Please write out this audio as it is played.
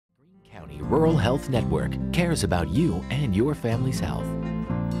Rural Health Network cares about you and your family's health.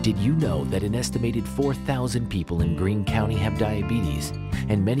 Did you know that an estimated 4,000 people in Greene County have diabetes,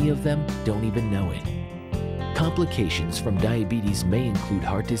 and many of them don't even know it? Complications from diabetes may include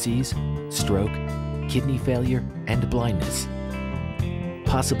heart disease, stroke, kidney failure, and blindness.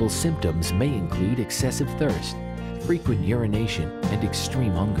 Possible symptoms may include excessive thirst, frequent urination, and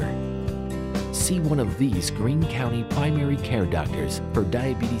extreme hunger. See one of these Greene County primary care doctors for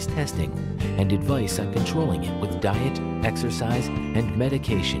diabetes testing and advice on controlling it with diet, exercise, and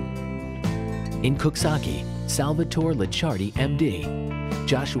medication. In Cooksaki, Salvatore Licciardi, MD,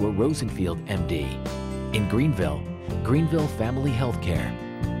 Joshua Rosenfield, MD. In Greenville, Greenville Family Healthcare,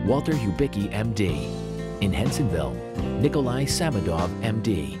 Walter Hubicki, MD. In Hensonville, Nikolai Samadov,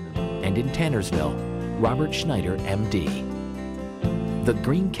 MD. And in Tannersville, Robert Schneider, MD. The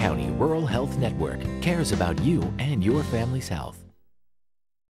Greene County Rural Health Network cares about you and your family's health.